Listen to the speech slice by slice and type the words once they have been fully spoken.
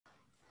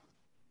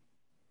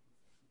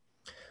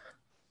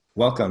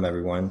Welcome,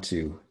 everyone,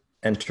 to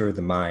Enter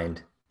the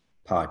Mind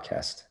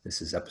podcast.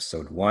 This is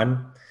episode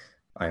 1.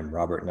 I'm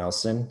Robert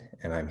Nelson,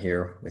 and I'm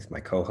here with my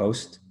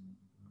co-host.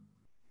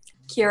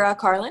 Kira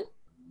Carlin.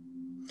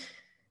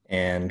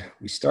 And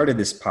we started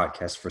this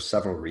podcast for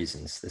several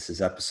reasons. This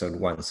is episode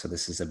 1, so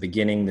this is a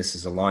beginning. This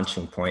is a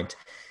launching point.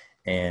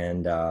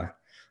 And I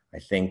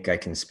think I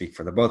can speak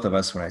for the both of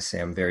us when I say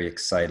I'm very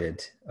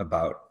excited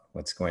about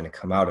what's going to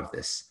come out of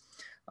this.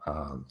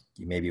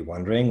 You may be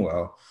wondering,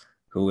 well,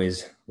 who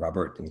is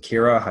Robert and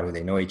Kira? How do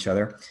they know each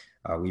other?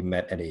 We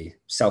met at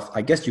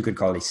I guess you could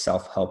call it a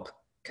self-help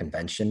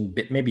convention,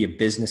 maybe a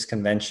business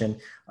convention.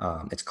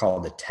 It's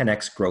called the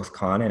 10X Growth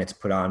Con, and it's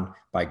put on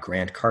by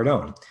Grant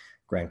Cardone.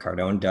 Grant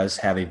Cardone does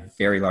have a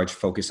very large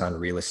focus on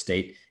real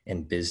estate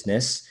and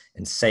business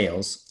and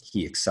sales.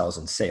 He excels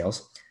in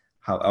sales.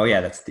 Oh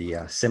yeah, that's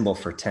the symbol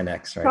for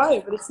 10X, right? Probably,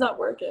 but it's not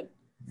working.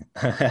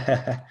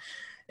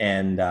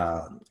 And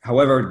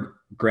however,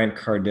 Grant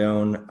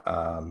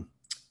Cardone,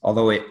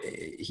 although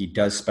he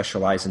does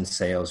specialize in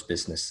sales,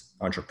 business,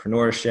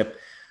 entrepreneurship,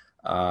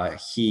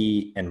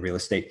 and real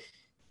estate,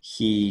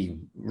 he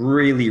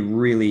really,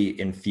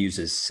 really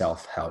infuses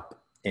self-help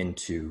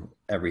into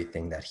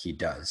everything that he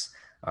does.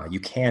 You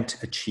can't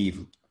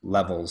achieve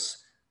levels,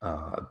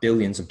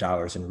 billions of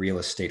dollars in real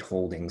estate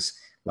holdings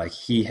like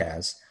he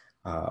has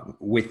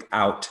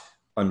without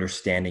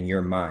understanding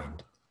your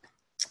mind.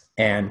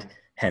 And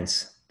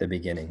hence the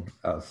beginning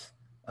of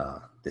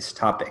this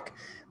topic.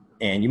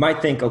 And you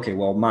might think, okay,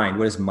 well, mind,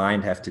 what does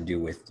mind have to do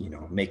with,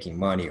 making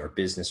money or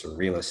business or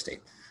real estate?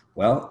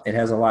 Well, it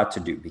has a lot to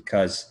do,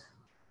 because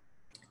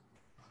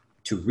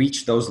to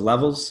reach those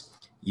levels,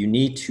 you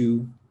need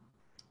to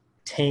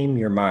tame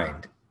your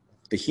mind.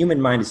 The human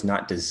mind is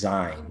not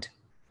designed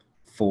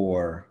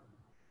for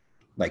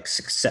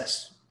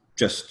success,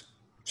 just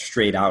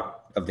straight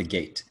out of the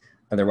gate.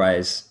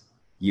 Otherwise,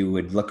 you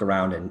would look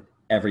around and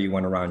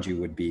everyone around you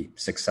would be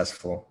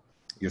successful,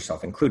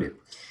 yourself included.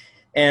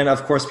 And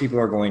of course, people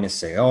are going to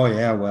say, oh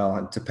yeah, well,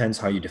 it depends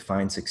how you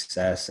define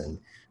success and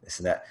this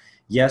and that.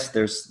 Yes,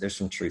 there's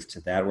some truth to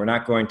that. We're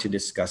not going to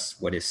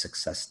discuss what is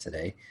success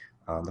today.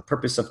 The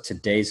purpose of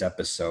today's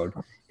episode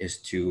is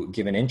to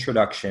give an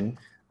introduction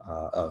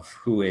of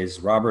who is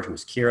Robert,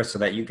 who's Kira, so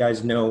that you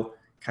guys know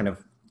kind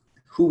of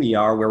who we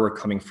are, where we're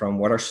coming from,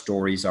 what our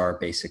stories are,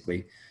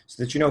 basically,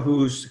 so that you know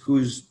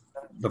who's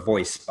the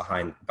voice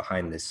behind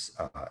this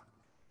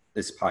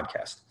this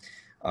podcast.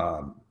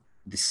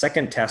 The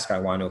second task I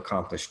want to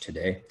accomplish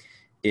today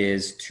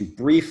is to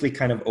briefly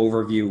kind of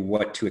overview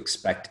what to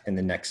expect in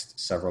the next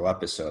several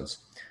episodes.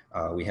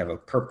 We have a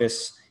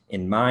purpose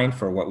in mind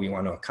for what we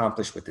want to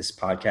accomplish with this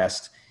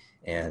podcast,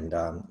 and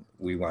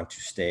we want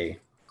to stay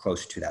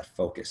close to that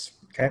focus.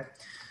 Okay.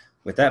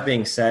 With that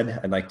being said,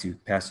 I'd like to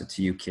pass it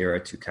to you,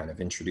 Kira, to kind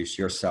of introduce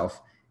yourself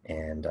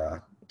and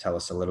tell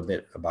us a little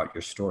bit about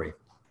your story.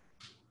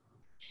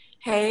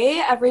 Hey,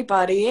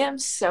 everybody. I'm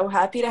so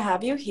happy to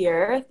have you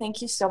here.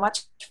 Thank you so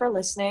much for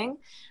listening.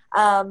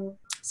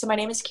 So my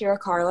name is Kira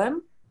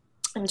Carlin.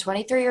 I'm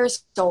 23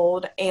 years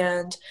old,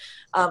 and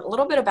a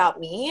little bit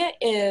about me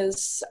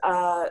is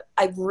I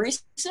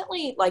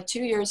recently,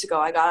 2 years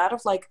ago, I got out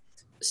of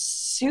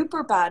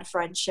super bad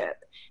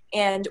friendship.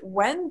 And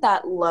when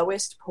that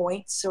lowest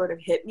point sort of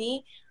hit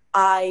me,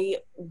 I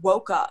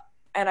woke up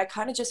and I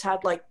kind of just had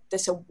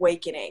this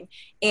awakening,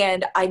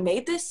 and I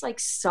made this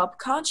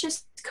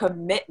subconscious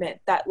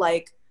commitment that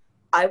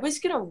I was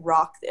gonna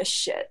rock this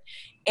shit.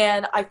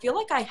 And I feel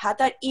like I had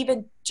that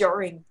even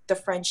during the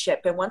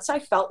friendship. And once I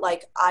felt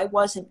like I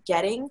wasn't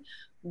getting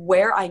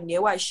where I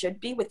knew I should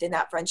be within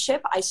that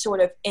friendship, I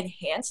sort of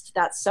enhanced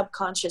that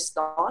subconscious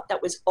thought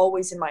that was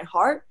always in my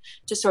heart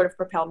to sort of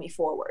propel me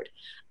forward.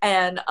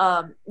 And,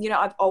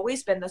 I've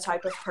always been the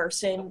type of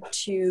person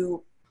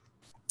to,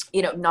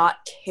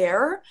 not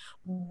care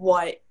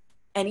what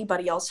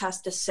anybody else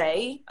has to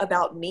say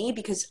about me,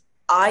 because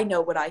I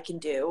know what I can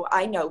do.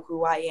 I know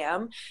who I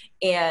am,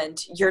 and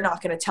you're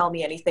not going to tell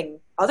me anything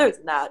other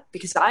than that,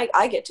 because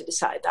I get to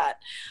decide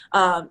that.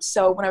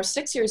 So when I was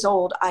 6 years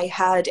old, I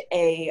had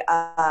a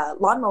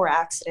lawnmower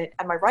accident,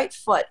 and my right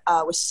foot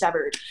was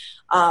severed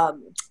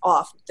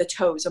off the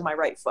toes of my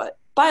right foot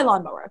by a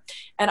lawnmower.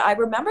 And I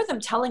remember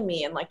them telling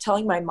me and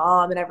telling my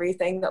mom and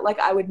everything that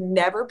I would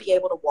never be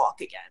able to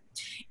walk again.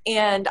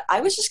 And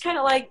I was just kind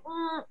of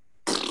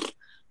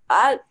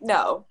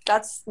no,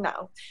 that's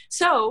no.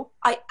 So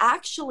I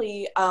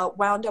actually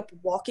wound up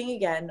walking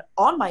again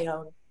on my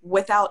own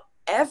without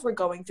ever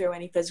going through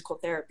any physical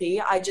therapy.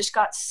 I just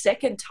got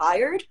sick and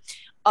tired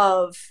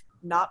of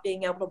not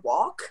being able to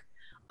walk.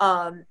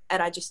 And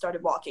I just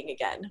started walking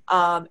again.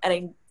 And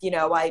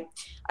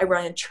I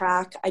run in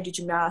track, I do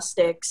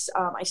gymnastics.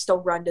 I still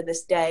run to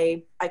this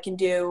day. I can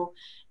do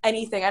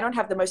anything. I don't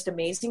have the most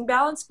amazing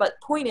balance, but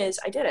point is,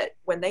 I did it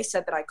when they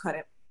said that I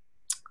couldn't.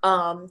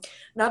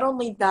 Not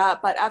only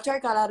that, but after I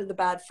got out of the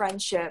bad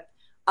friendship,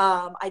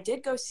 I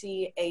did go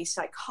see a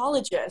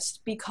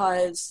psychologist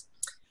because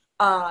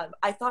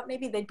I thought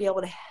maybe they'd be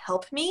able to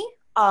help me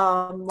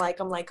Like,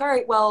 I'm like, all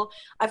right, well,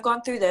 I've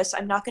gone through this.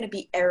 I'm not going to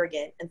be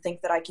arrogant and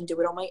think that I can do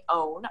it on my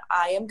own.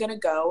 I am going to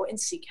go and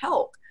seek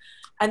help.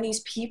 And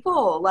these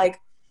people, like,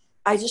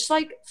 I just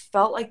like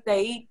felt like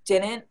they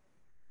didn't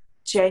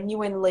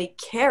genuinely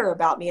care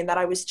about me and that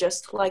I was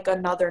just like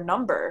another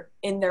number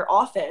in their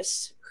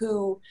office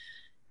who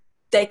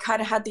they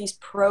kind of had these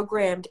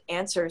programmed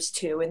answers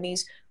to and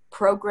these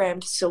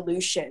programmed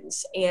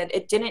solutions. And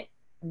it didn't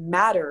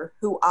matter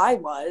who I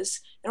was.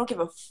 They don't give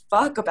a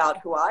fuck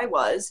about who I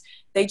was.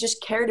 They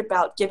just cared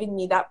about giving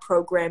me that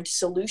programmed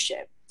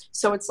solution.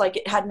 So it's like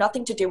it had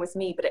nothing to do with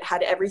me, but it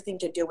had everything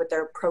to do with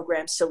their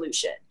programmed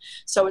solution.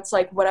 So it's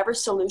like whatever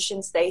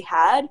solutions they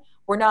had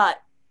were not,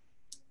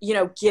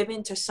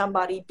 given to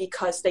somebody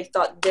because they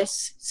thought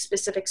this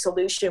specific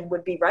solution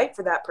would be right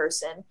for that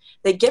person.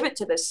 They give it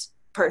to this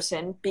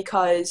person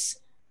because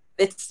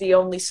it's the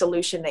only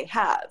solution they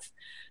have.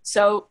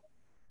 So,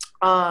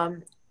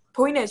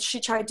 point is, she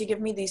tried to give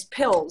me these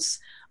pills,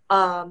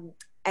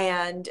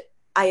 and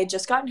I had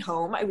just gotten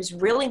home. I was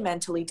really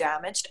mentally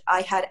damaged.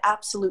 I had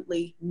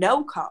absolutely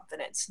no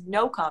confidence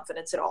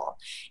at all.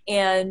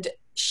 And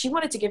she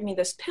wanted to give me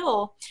this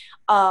pill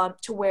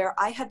to where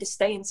I had to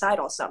stay inside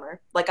all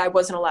summer. Like I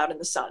wasn't allowed in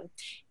the sun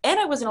and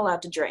I wasn't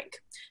allowed to drink.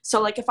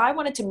 So like if I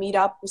wanted to meet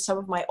up with some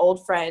of my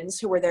old friends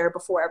who were there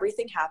before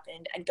everything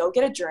happened and go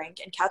get a drink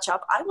and catch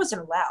up, I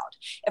wasn't allowed.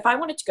 If I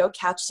wanted to go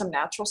catch some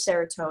natural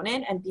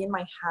serotonin and be in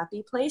my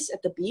happy place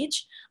at the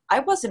beach, I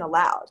wasn't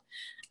allowed.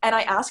 And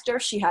I asked her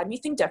if she had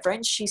anything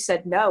different. She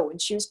said no, and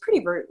she was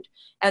pretty rude.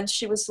 And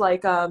she was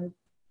like,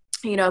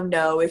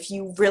 no, if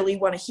you really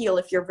want to heal,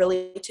 if you're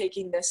really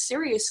taking this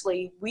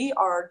seriously, we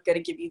are going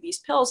to give you these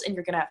pills and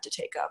you're going to have to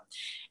take them.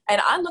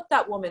 And I looked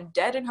that woman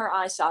dead in her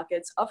eye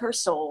sockets of her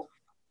soul,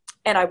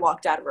 and I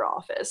walked out of her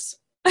office.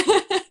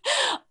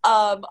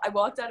 I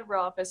walked out of her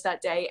office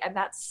that day, and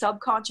that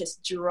subconscious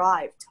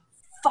drive to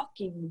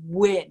fucking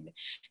win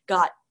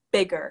got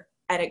bigger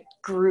and it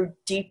grew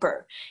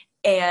deeper.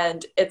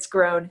 And it's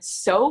grown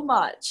so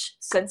much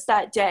since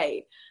that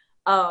day.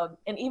 And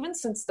even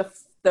since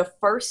the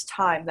first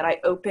time that I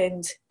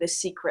opened The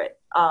Secret,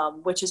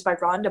 which is by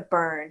Rhonda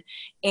Byrne.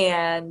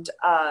 And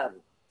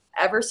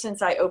ever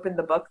since I opened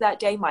the book that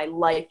day, my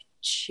life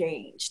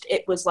changed.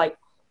 It was like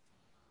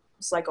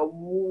a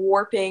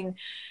warping,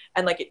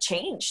 and like it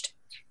changed.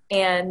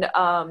 And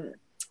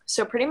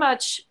so pretty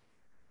much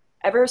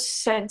ever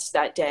since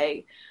that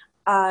day,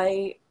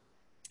 I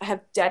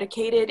have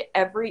dedicated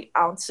every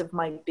ounce of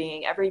my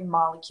being, every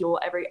molecule,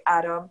 every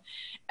atom,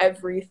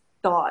 every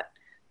thought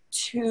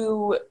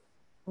to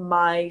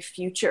my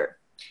future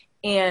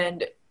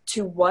and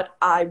to what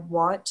I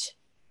want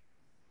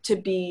to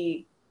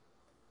be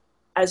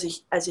as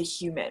a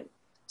human.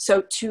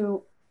 So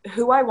to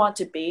who I want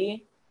to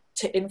be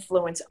to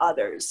influence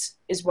others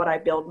is what I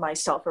build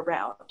myself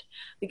around,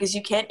 because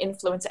you can't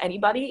influence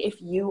anybody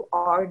if you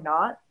are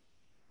not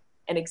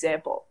an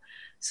example.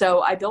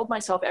 So I build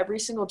myself every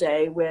single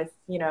day with,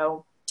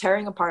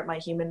 tearing apart my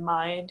human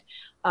mind,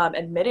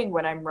 admitting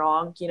when I'm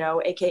wrong,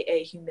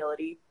 AKA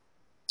humility,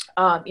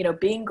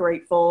 being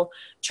grateful,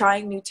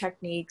 trying new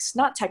techniques,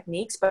 not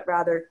techniques, but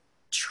rather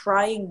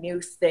trying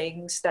new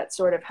things that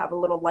sort of have a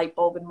little light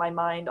bulb in my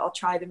mind. I'll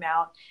try them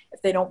out.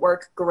 If they don't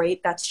work,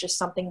 great. That's just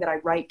something that I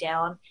write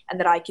down and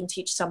that I can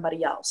teach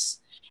somebody else.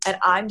 And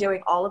I'm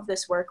doing all of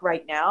this work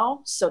right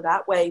now, so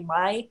that way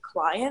my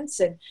clients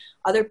and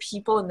other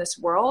people in this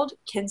world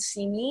can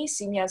see me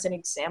as an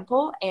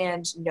example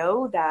and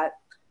know that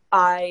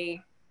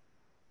I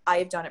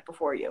have done it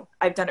before you.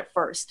 I've done it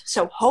first.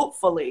 So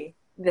hopefully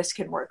this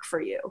can work for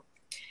you.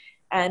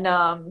 And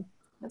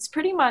it's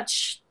pretty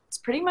much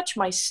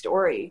my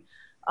story.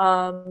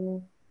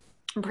 I'm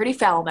pretty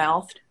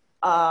foul-mouthed.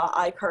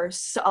 I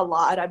curse a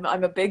lot.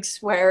 I'm a big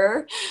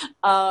swearer.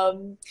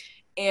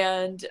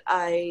 And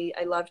I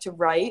love to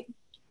write,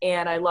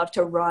 and I love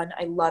to run.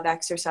 I love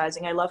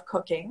exercising. I love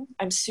cooking.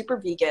 I'm super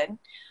vegan.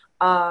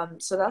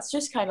 So that's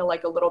just kind of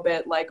like a little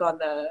bit like on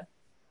the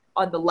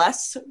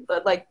less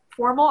like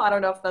formal, I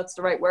don't know if that's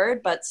the right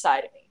word, but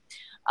side of me.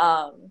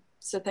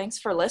 So thanks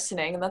for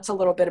listening. And that's a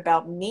little bit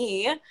about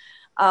me.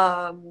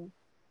 Robert,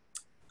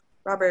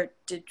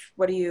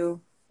 what do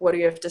you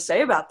have to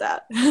say about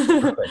that?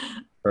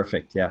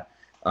 Perfect. Yeah.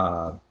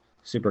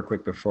 Super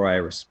quick before I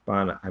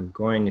respond, I'm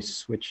going to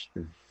switch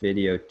the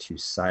video to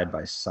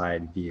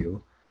side-by-side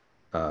view.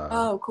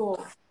 Oh,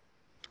 cool.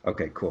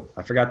 Okay, cool.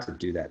 I forgot to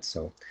do that,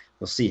 so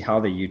we'll see how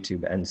the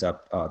YouTube ends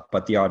up,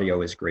 but the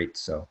audio is great,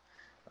 so.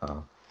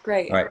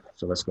 Great. All right,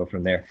 so let's go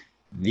from there.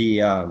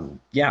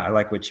 I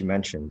like what you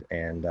mentioned,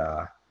 and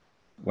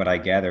what I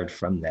gathered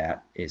from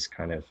that is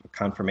kind of a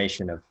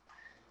confirmation of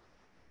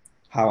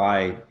how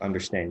I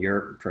understand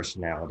your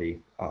personality,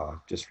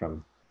 just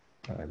from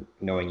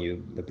knowing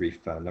you the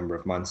brief number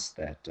of months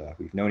that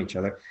we've known each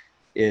other,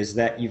 is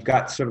that you've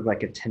got sort of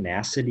like a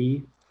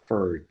tenacity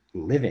for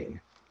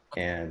living.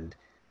 And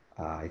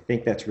I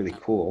think that's really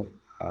cool.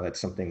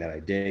 That's something that I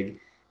dig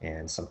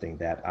and something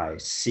that I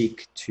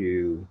seek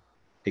to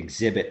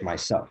exhibit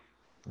myself,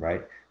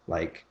 right?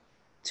 Like,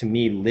 to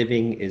me,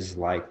 living is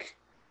like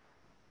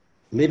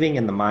living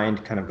and the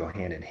mind kind of go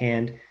hand in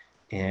hand.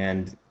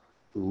 And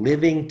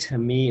living to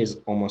me is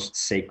almost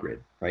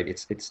sacred, right?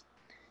 It's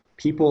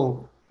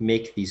people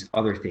make these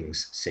other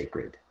things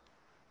sacred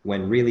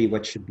when really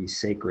what should be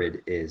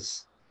sacred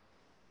is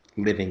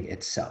living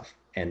itself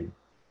and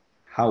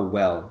how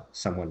well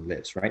someone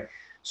lives, right?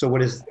 So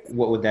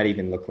what would that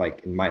even look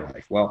like in my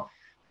life? Well,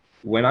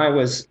 when I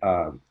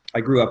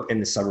grew up in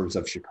the suburbs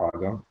of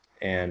Chicago,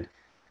 and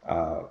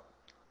uh,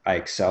 I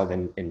excelled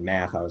in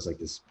math. I was like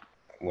this,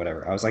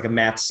 whatever. I was like a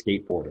math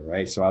skateboarder,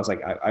 right? So I was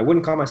like, I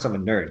wouldn't call myself a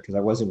nerd because I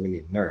wasn't really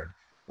a nerd.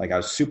 Like I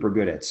was super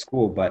good at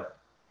school, but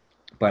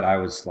I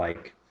was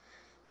like,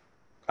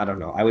 I don't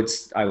know. I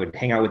would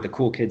hang out with the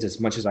cool kids as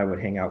much as I would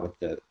hang out with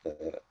the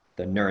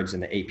nerds in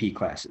the AP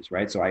classes,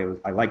 right? So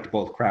I liked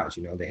both crowds.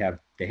 You know, they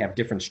have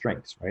different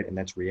strengths, right? And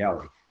that's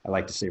reality. I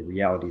like to say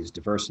reality is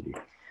diversity.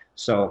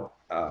 So,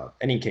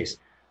 any case,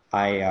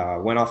 I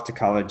went off to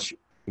college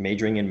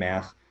majoring in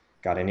math,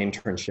 got an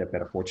internship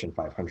at a Fortune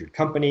 500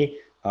 company,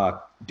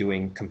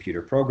 doing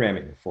computer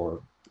programming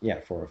for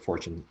a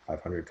Fortune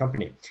 500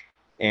 company.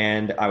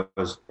 And I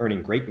was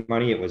earning great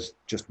money. It was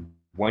just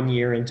 1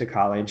 year into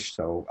college.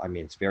 So, I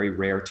mean, it's very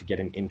rare to get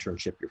an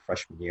internship your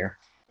freshman year.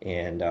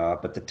 And,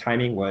 but the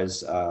timing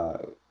was,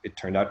 it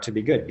turned out to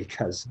be good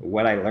because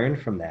what I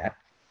learned from that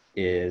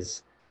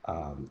is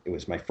it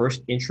was my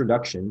first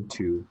introduction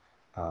to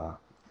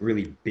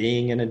really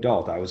being an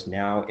adult. I was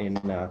now in,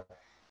 a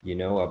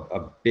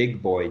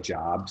big boy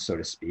job, so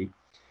to speak.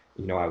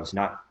 You know, I was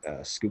not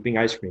scooping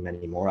ice cream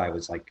anymore. I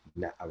was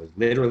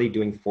literally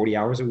doing 40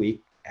 hours a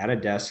week at a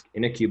desk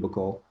in a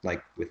cubicle,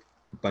 like with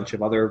a bunch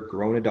of other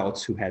grown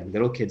adults who had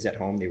little kids at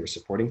home. They were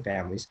supporting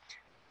families.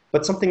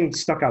 But something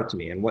stuck out to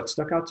me. And what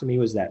stuck out to me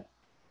was that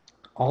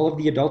all of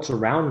the adults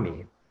around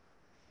me,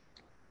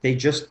 they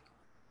just,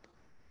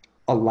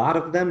 a lot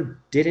of them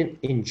didn't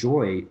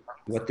enjoy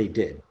what they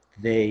did.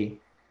 They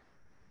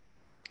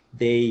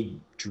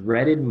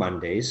dreaded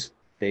Mondays.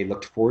 They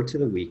looked forward to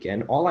the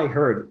weekend. All I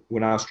heard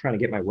when I was trying to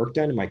get my work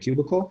done in my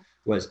cubicle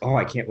was, "Oh,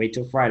 I can't wait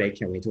till Friday.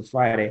 Can't wait till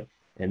Friday."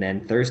 And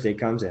then Thursday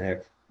comes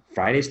and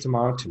Friday's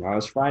tomorrow.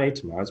 Tomorrow's Friday.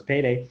 Tomorrow's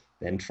payday.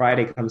 Then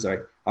Friday comes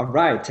like, "All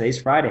right,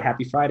 today's Friday.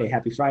 Happy Friday.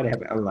 Happy Friday."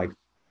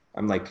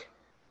 I'm like,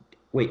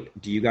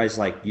 wait, do you guys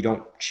like, you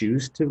don't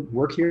choose to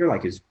work here?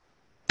 Like, is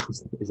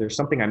there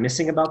something I'm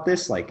missing about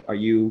this? Like, are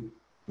you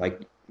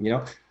like,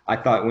 I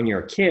thought when you're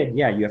a kid,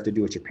 yeah, you have to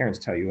do what your parents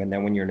tell you. And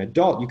then when you're an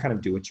adult, you kind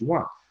of do what you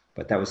want.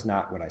 But that was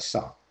not what I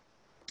saw.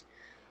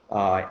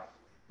 Uh,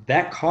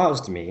 that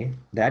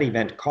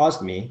event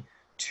caused me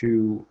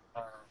to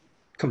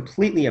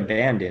completely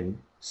abandon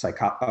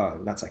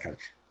not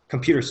psychology,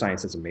 computer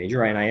science as a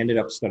major, and I ended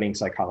up studying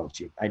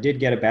psychology. I did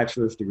get a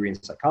bachelor's degree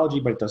in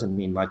psychology, but it doesn't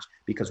mean much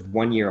because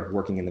 1 year of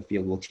working in the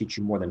field will teach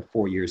you more than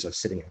 4 years of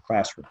sitting in a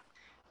classroom.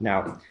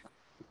 Now,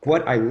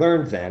 what I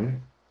learned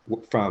then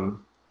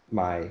from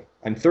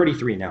I'm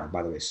 33 now,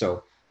 by the way.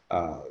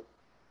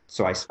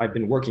 I've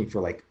been working for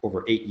like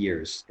over 8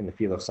 years in the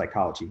field of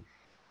psychology.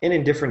 And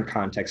in different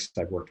contexts,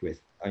 I've worked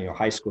with,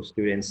 high school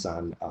students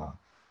on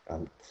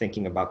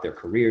thinking about their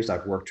careers.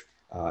 I've worked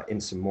in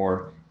some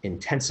more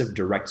intensive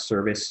direct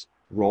service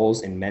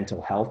roles in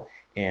mental health.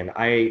 And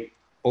I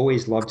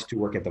always loved to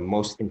work at the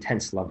most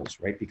intense levels,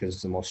 right? Because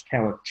it's the most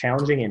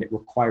challenging and it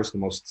requires the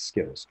most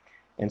skills.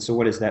 And so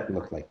what does that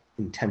look like?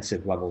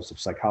 Intensive levels of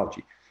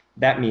psychology.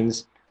 That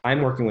means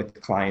I'm working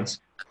with clients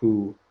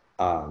who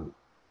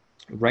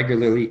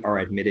regularly are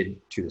admitted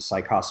to the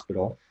psych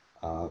hospital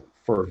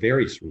for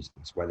various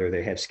reasons, whether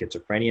they have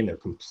schizophrenia and they're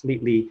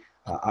completely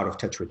out of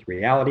touch with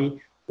reality,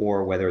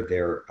 or whether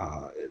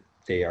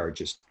they are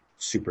just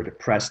super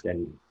depressed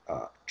and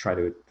try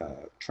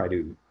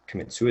to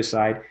commit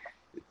suicide.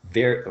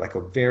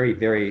 Very,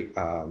 very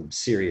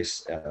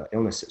serious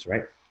illnesses,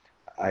 right?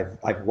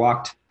 I've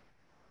walked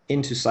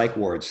into psych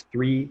wards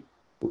through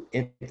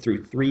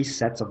 3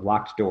 sets of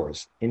locked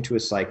doors into a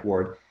psych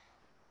ward,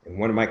 and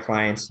one of my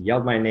clients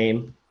yelled my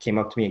name, came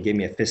up to me and gave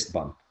me a fist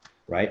bump,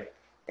 right?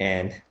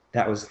 And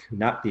that was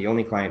not the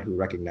only client who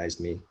recognized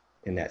me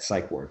in that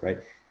psych ward, right?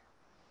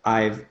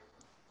 I've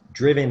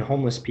driven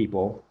homeless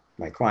people,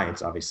 my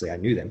clients, obviously I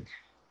knew them,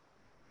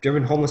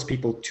 driven homeless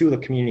people to the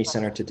community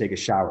center to take a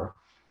shower,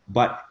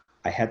 but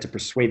I had to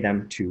persuade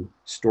them to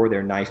store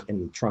their knife in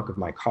the trunk of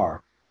my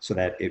car so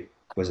that it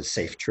was a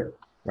safe trip,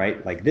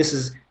 right? Like this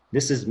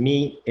is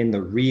me in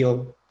the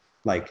real,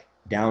 like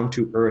down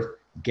to earth,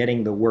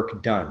 getting the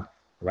work done,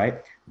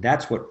 right?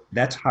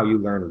 That's how you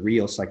learn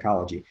real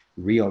psychology,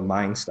 real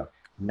mind stuff,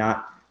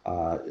 not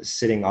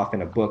sitting off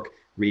in a book,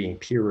 reading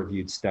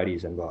peer-reviewed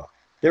studies and blah.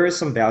 There is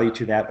some value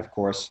to that, of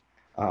course,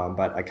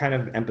 but I kind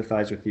of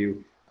empathize with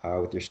you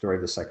with your story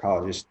of the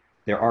psychologist.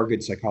 There are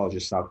good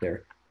psychologists out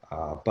there,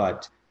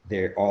 but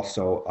there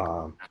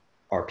also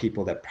are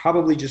people that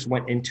probably just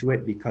went into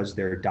it because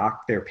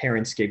their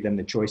parents gave them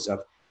the choice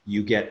of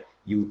you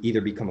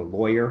either become a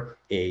lawyer,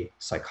 a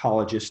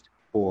psychologist,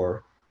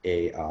 or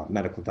a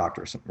medical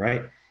doctor or something,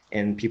 right?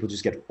 And people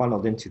just get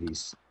funneled into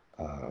these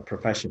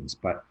professions.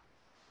 But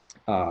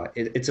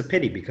it's a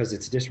pity because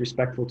it's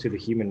disrespectful to the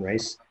human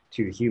race,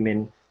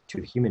 to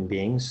to human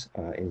beings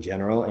in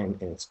general,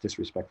 and it's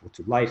disrespectful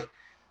to life.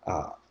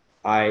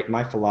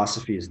 My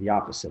philosophy is the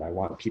opposite. I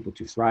want people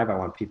to thrive. I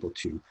want people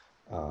to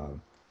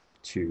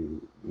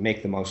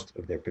make the most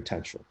of their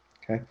potential.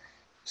 Okay,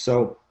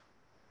 so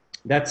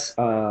that's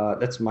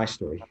my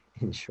story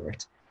in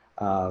short.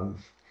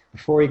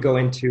 Before we go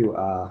into,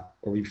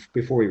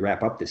 before we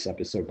wrap up this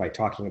episode by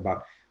talking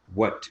about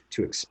what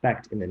to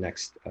expect in the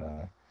next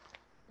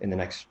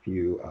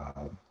few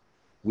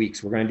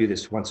weeks, we're going to do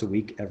this once a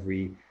week,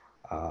 every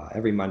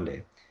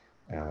Monday.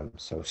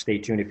 So stay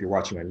tuned. If you're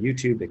watching on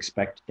YouTube,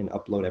 expect an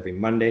upload every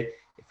Monday.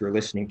 If you're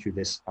listening to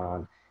this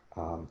on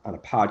a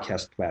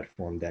podcast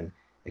platform, then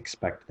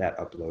expect that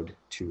upload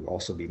to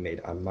also be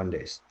made on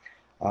Mondays.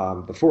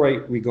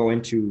 Before we go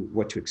into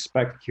what to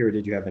expect, Kira,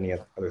 did you have any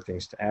other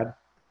things to add?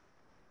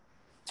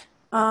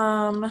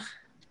 Are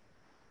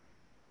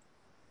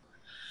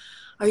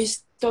you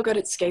still good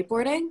at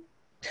skateboarding?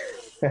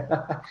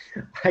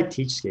 I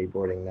teach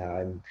skateboarding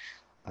now.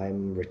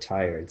 I'm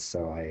retired,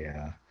 so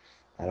I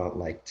don't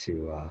like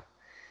to.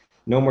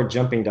 No more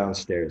jumping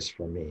downstairs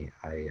for me.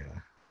 I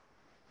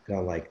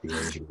don't like the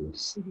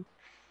injuries.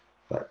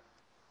 But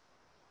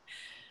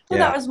well,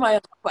 that was my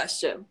other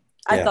question.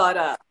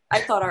 Yeah. I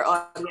thought our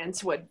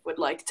audience would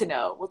like to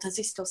know. Well, does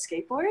he still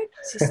skateboard?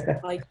 Is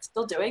he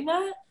still doing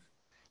that?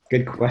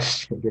 Good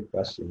question.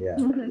 Yeah.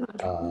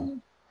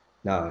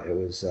 No, it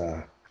was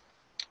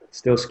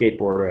still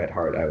skateboarder at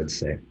heart, I would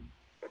say.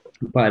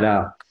 But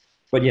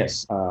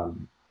yes,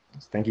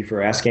 thank you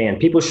for asking. And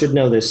people should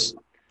know this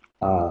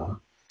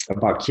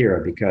about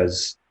Kira,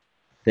 because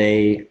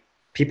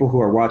people who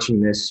are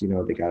watching this,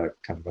 they gotta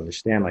kind of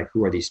understand, like,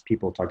 who are these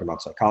people talking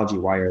about psychology?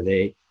 Why are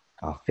they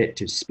fit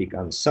to speak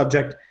on the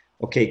subject?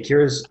 Okay,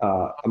 Kira's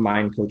a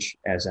mind coach,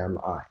 as am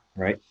I,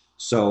 right?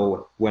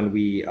 So when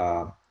we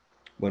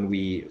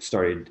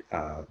started,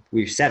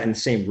 we sat in the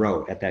same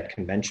row at that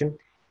convention.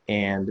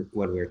 And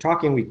when we were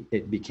talking,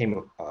 it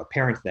became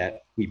apparent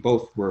that we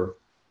both were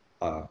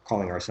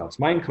calling ourselves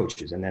mind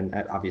coaches. And then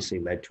that obviously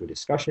led to a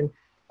discussion,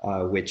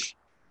 which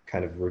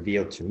kind of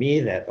revealed to me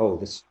that, oh,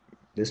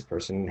 this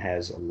person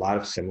has a lot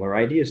of similar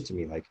ideas to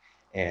me.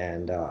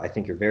 And I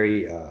think you're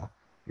very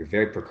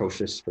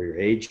precocious for your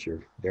age.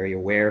 You're very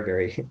aware,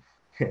 very,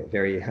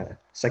 very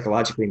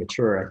psychologically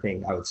mature, I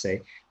think I would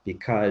say,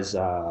 because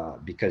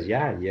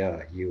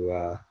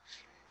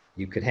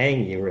you could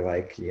hang. You were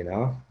like,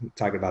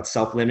 talking about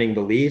self-limiting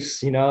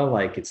beliefs,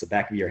 like it's the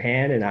back of your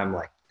hand. And I'm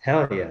like,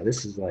 hell yeah,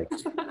 this is what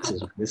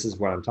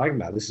I'm talking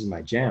about. This is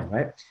my jam,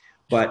 right?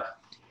 But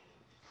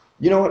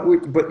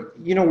with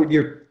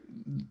your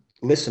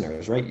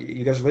listeners, right?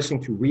 You guys are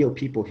listening to real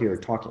people here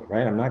talking,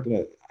 right?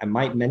 I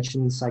might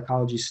mention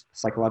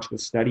psychological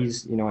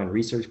studies, and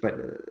research,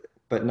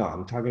 but no,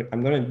 I'm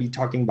going to be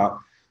talking about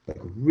like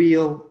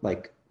real,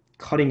 like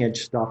cutting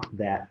edge stuff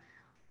that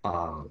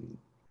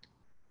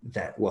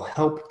will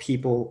help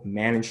people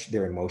manage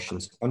their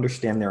emotions,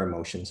 understand their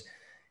emotions,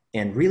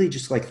 and really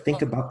just like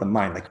think about the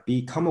mind, like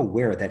become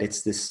aware that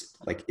it's this,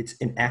 like it's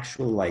an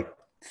actual like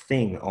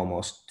thing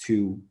almost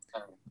to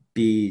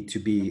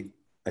be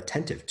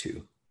attentive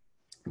to,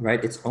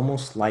 right? It's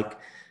almost like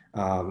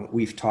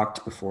we've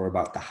talked before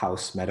about the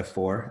house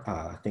metaphor,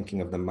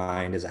 thinking of the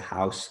mind as a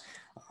house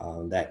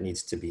that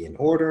needs to be in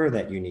order,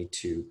 that you need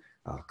to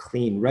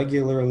clean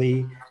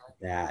regularly,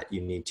 that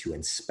you need to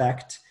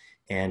inspect.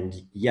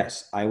 And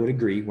yes, I would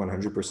agree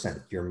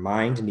 100%. Your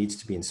mind needs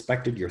to be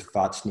inspected. Your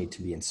thoughts need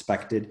to be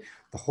inspected.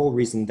 The whole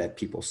reason that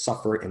people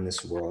suffer in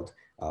this world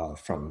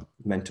from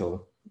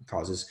mental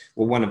causes,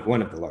 well,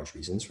 one of the large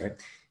reasons, right,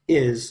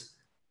 is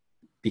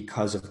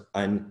because of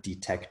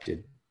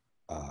undetected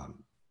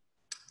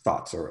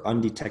thoughts, or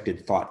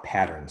undetected thought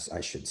patterns,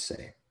 I should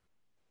say,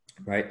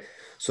 right?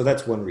 So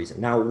that's one reason.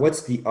 Now,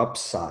 what's the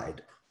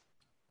upside?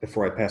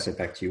 Before I pass it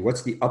back to you,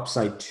 what's the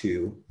upside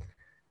to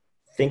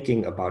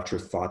thinking about your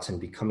thoughts and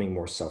becoming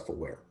more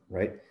self-aware,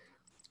 right?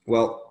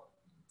 Well,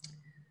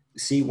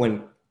 see,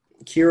 when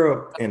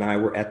Kira and I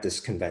were at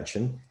this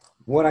convention,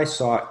 what I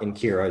saw in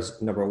Kira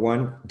is, number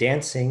one,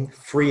 dancing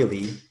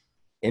freely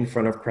in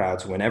front of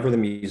crowds whenever the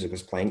music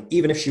was playing,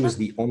 even if she was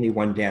the only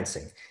one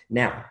dancing.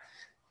 Now,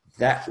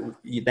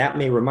 that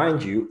may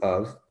remind you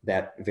of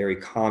that very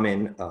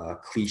common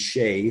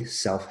cliche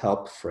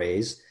self-help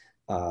phrase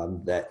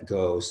that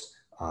goes,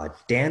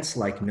 dance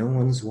like no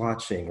one's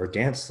watching, or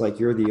dance like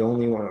you're the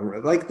only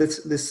one, like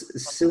this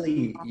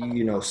silly,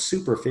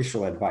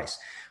 superficial advice.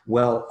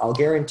 Well, I'll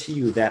guarantee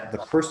you that the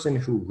person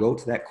who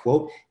wrote that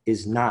quote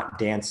is not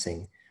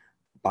dancing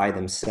by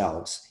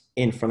themselves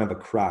in front of a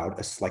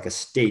crowd, like a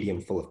stadium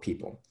full of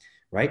people,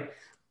 right?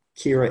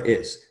 Kira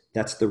is.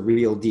 That's the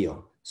real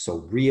deal. So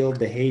real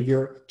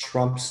behavior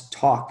trumps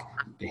talk.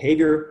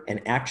 Behavior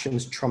and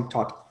actions trump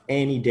talk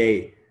any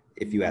day,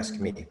 if you ask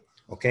me.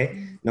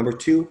 Okay. Number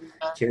two,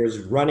 Kira's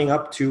running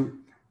up to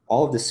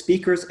all of the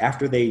speakers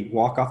after they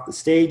walk off the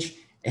stage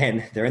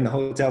and they're in the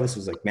hotel. This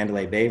was like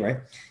Mandalay Bay, right?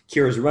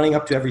 Kira's running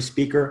up to every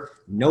speaker,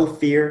 no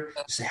fear.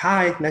 Say,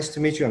 hi, nice to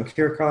meet you. I'm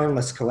Kira Carlin.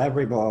 Let's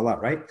collaborate, blah, blah,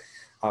 blah, right?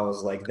 I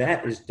was like,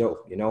 that is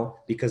dope,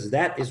 because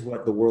that is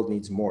what the world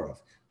needs more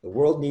of. The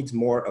world needs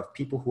more of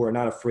people who are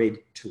not afraid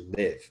to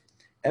live.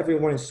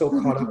 Everyone is so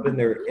caught up in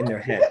their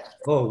head.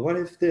 Oh, what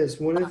if this?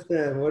 What if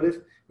that? What if,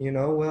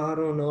 well, I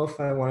don't know if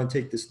I want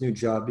to take this new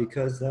job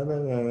because blah, blah,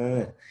 blah,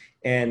 blah.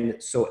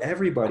 And so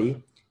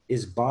everybody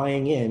is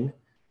buying in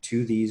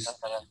to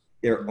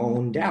their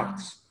own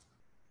doubts.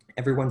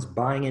 Everyone's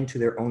buying into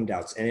their own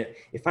doubts. And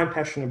if I'm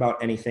passionate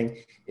about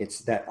anything, it's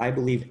that I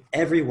believe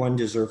everyone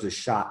deserves a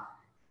shot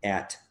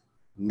at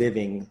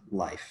living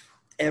life.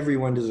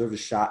 Everyone deserves a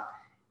shot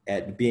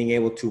at being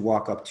able to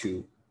walk up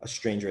to a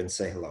stranger and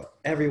say hello.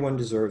 Everyone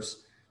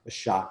deserves a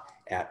shot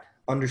at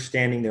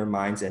understanding their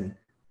minds and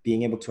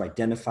being able to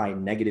identify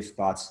negative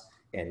thoughts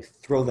and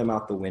throw them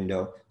out the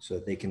window so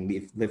that they can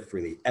live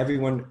freely.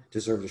 Everyone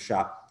deserves a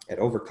shot at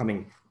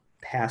overcoming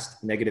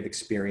past negative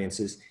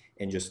experiences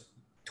and just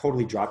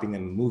totally dropping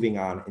them, moving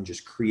on, and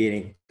just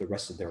creating the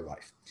rest of their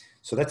life.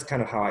 So that's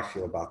kind of how I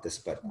feel about this,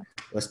 but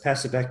let's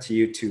pass it back to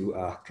you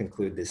to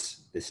conclude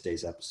this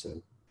day's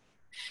episode.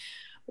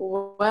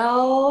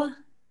 Well,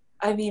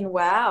 I mean,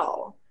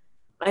 wow.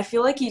 I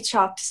feel like you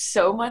chopped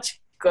so much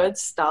good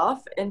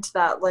stuff into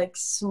that like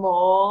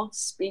small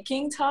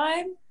speaking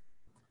time.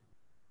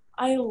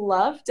 I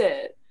loved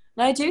it.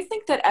 And I do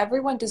think that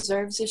everyone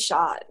deserves a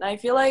shot. And I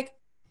feel like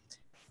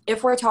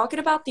if we're talking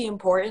about the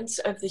importance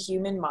of the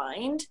human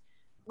mind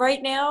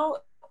right now,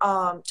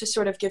 to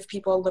sort of give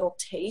people a little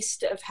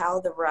taste of how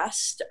the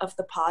rest of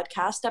the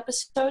podcast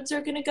episodes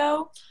are going to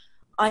go,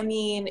 I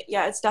mean,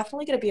 yeah, it's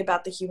definitely going to be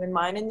about the human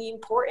mind and the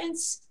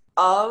importance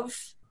of,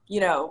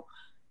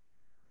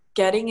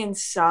 getting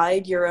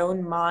inside your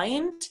own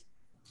mind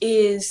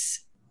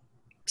is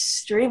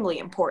extremely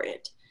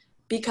important,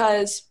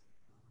 because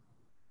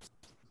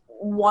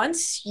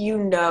once you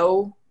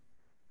know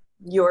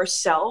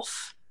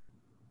yourself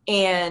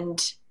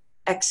and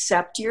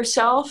accept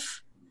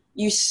yourself,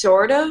 you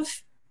sort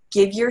of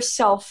give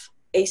yourself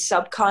a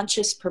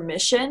subconscious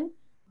permission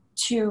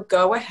to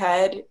go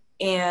ahead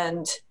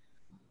and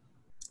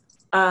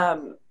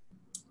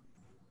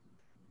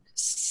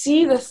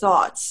see the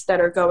thoughts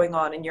that are going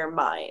on in your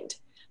mind,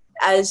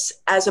 as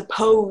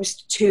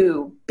opposed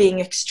to being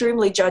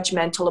extremely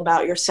judgmental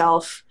about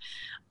yourself,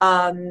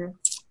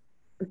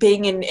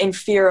 being in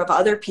fear of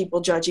other people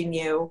judging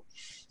you,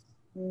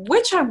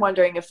 which I'm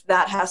wondering if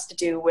that has to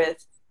do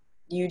with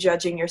you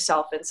judging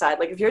yourself inside.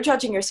 Like, if you're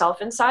judging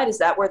yourself inside, is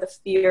that where the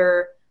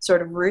fear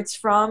sort of roots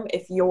from?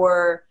 If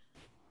you're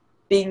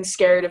being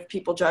scared of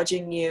people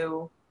judging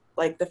you,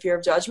 like the fear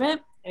of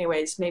judgment?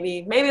 Anyways,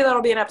 maybe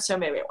that'll be an episode,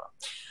 maybe it won't.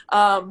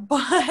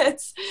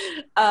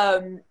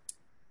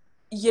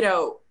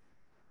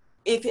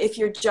 If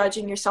you're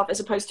judging yourself as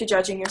opposed to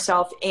judging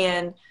yourself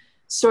and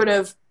sort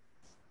of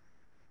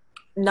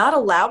not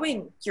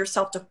allowing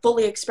yourself to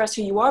fully express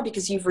who you are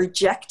because you've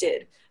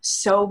rejected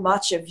so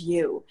much of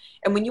you.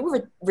 And when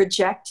you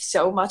reject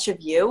so much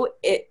of you,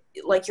 it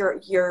like you're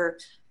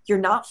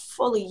not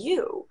fully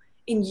you,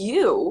 and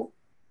you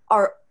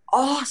are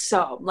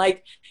awesome.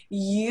 Like,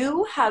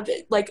 you have,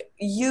 like,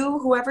 you,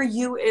 whoever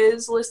you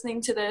is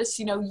listening to this,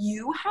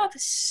 you have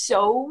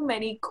so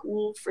many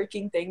cool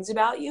freaking things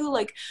about you.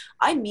 Like,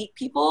 I meet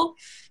people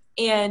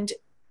and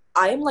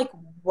I'm like,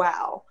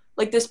 wow,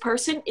 like, this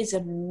person is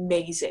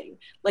amazing.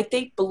 Like,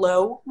 they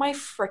blow my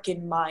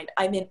freaking mind.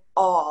 I'm in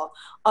awe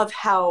of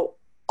how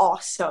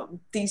awesome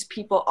these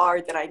people are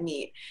that I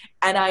meet.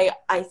 And I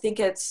think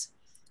it's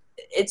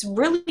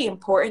really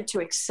important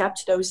to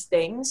accept those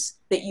things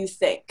that you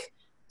think,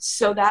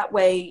 so that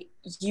way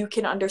you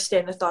can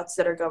understand the thoughts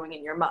that are going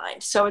in your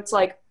mind. So it's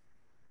like,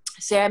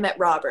 say I met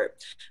Robert,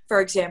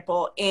 for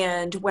example,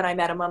 and when I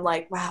met him, I'm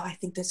like, wow, I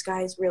think this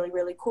guy is really,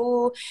 really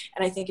cool,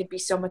 and I think it'd be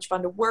so much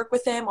fun to work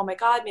with him. Oh my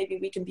God, maybe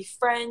we can be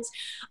friends.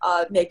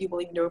 Maybe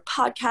we'll even do a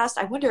podcast.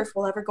 I wonder if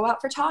we'll ever go out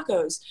for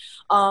tacos.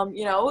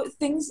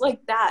 Things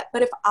like that.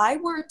 But if I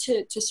were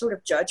to sort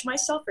of judge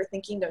myself for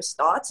thinking those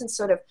thoughts and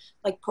sort of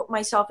like put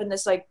myself in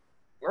this like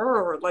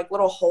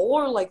little hole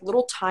or like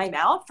little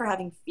timeout for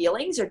having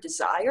feelings or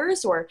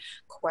desires or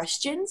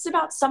questions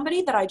about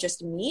somebody that I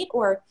just meet,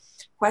 or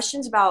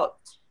questions about,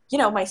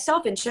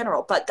 myself in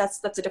general, but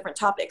that's a different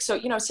topic. So,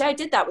 say I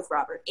did that with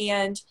Robert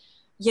and,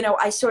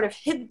 I sort of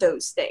hid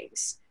those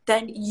things,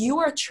 then you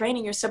are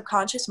training your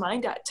subconscious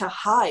mind to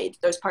hide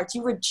those parts.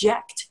 You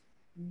reject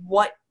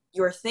what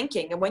you're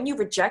thinking. And when you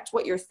reject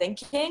what you're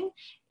thinking,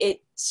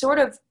 it sort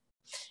of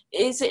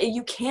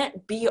you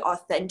can't be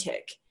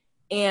authentic.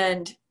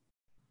 And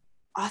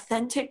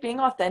being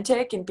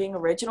authentic and being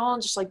original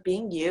and just like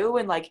being you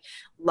and like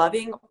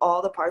loving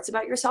all the parts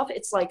about yourself,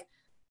 it's like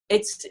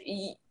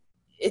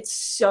it's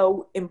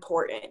so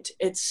important.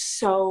 It's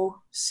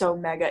so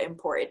mega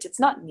important. It's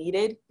not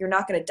needed. You're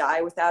not going to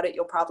die without it.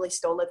 You'll probably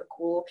still live a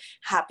cool,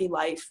 happy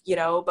life,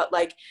 but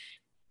like,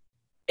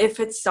 if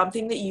it's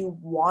something that you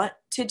want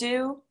to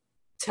do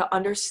to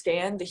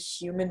understand the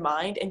human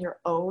mind and your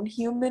own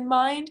human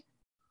mind,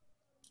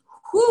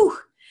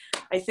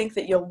 I think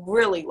that you'll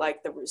really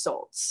like the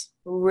results.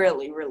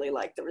 Really, really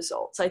like the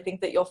results. I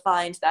think that you'll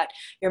find that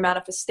your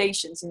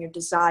manifestations and your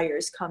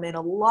desires come in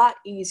a lot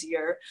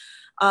easier.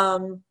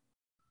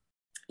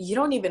 you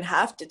don't even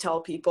have to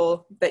tell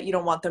people that you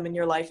don't want them in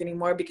your life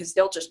anymore, because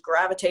they'll just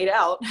gravitate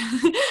out.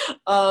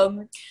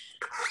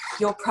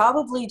 You'll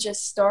probably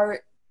just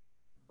start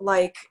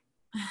like,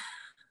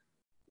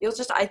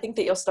 I think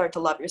that you'll start to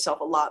love yourself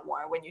a lot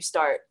more when you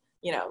start,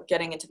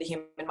 getting into the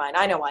human mind.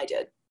 I know I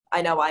did.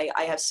 I know I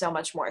have so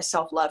much more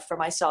self-love for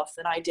myself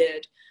than I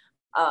did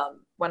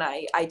when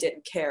I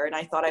didn't care. And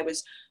I thought I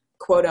was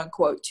quote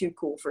unquote too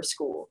cool for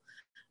school.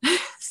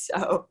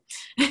 So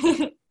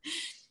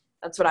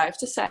that's what I have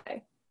to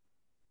say.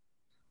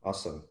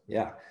 Awesome.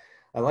 Yeah.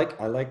 I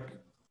like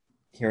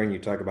hearing you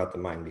talk about the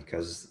mind,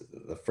 because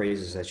the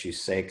phrases that you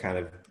say kind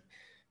of,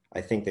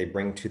 I think they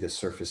bring to the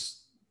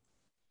surface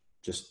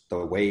just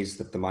the ways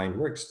that the mind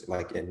works,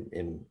 like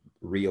in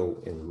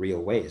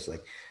real ways.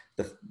 Like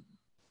the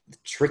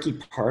tricky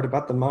part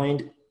about the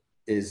mind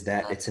is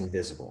that it's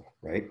invisible,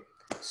 right?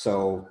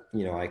 So,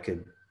 I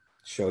could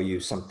show you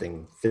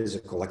something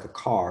physical like a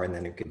car, and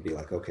then it could be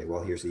like, okay,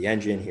 well, here's the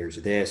engine, here's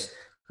this,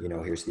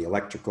 here's the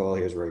electrical,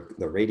 here's where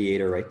the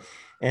radiator, right?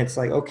 And it's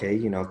like, okay,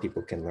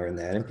 people can learn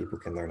that, and people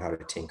can learn how to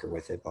tinker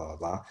with it, blah, blah,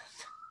 blah.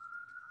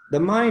 The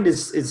mind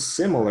is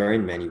similar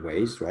in many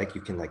ways, right?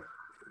 You can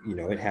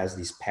it has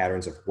these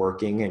patterns of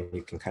working, and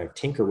you can kind of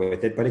tinker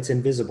with it, but it's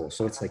invisible.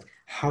 So it's like,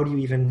 how do you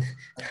even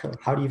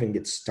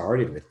get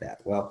started with that?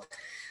 Well,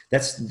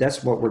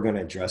 that's what we're going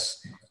to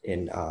address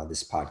in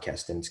this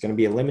podcast, and it's going to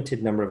be a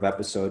limited number of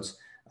episodes.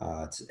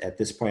 At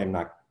this point,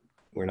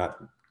 we're not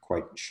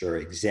quite sure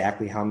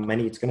exactly how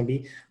many it's going to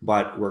be,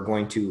 but we're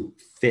going to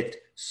fit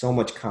so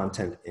much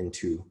content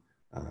into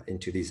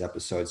these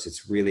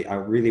episodes. I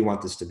really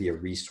want this to be a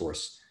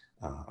resource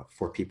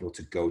for people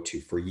to go to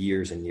for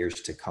years and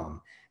years to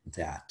come,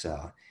 that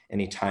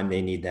anytime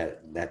they need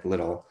that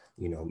little,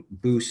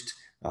 boost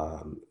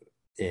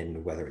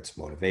in whether it's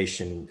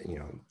motivation,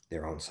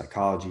 their own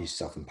psychology,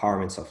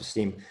 self-empowerment,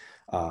 self-esteem,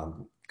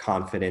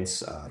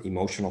 confidence,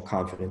 emotional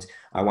confidence,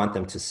 I want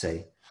them to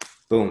say,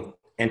 boom,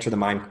 Enter the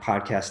Mind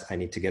podcast. I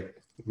need to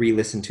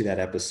re-listen to that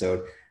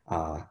episode,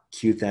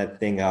 cue that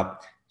thing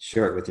up,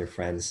 share it with your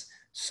friends.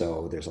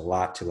 So there's a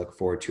lot to look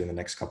forward to in the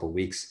next couple of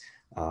weeks.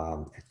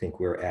 I think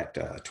we're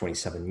at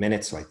 27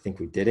 minutes, so I think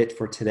we did it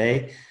for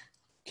today.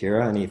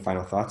 Kira, any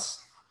final thoughts?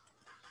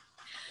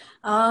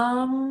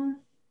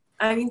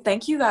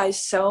 Thank you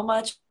guys so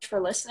much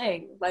for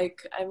listening.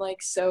 I'm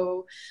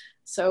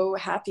so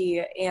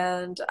happy,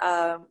 and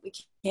we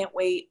can't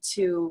wait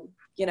to,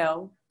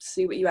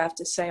 see what you have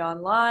to say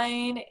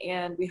online,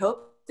 and we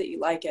hope that you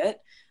like it.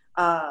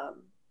 Because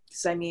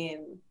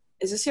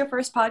is this your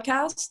first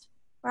podcast,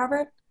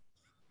 Robert?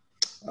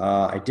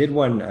 I did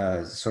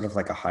one sort of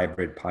like a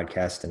hybrid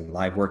podcast and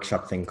live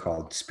workshop thing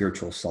called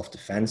Spiritual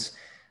Self-Defense.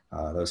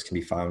 Those can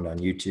be found on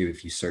YouTube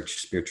if you search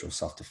Spiritual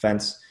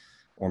Self-Defense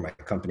or my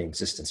company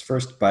Existence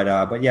First. But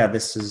yeah,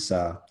 this is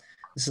a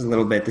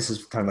little bit. This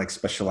is kind of like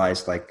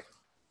specialized,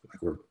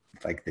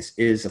 this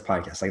is a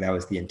podcast. Like that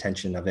was the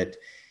intention of it,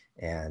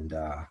 and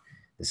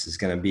this is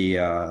going to be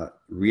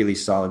really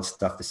solid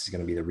stuff. This is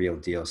going to be the real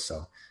deal.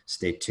 So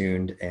stay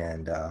tuned,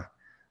 and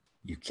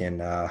you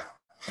can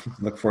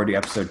look forward to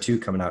episode 2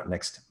 coming out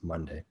next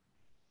Monday.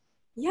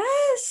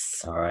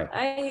 Yes. All right.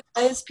 All right,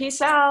 guys.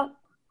 Peace out.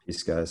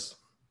 Peace, guys.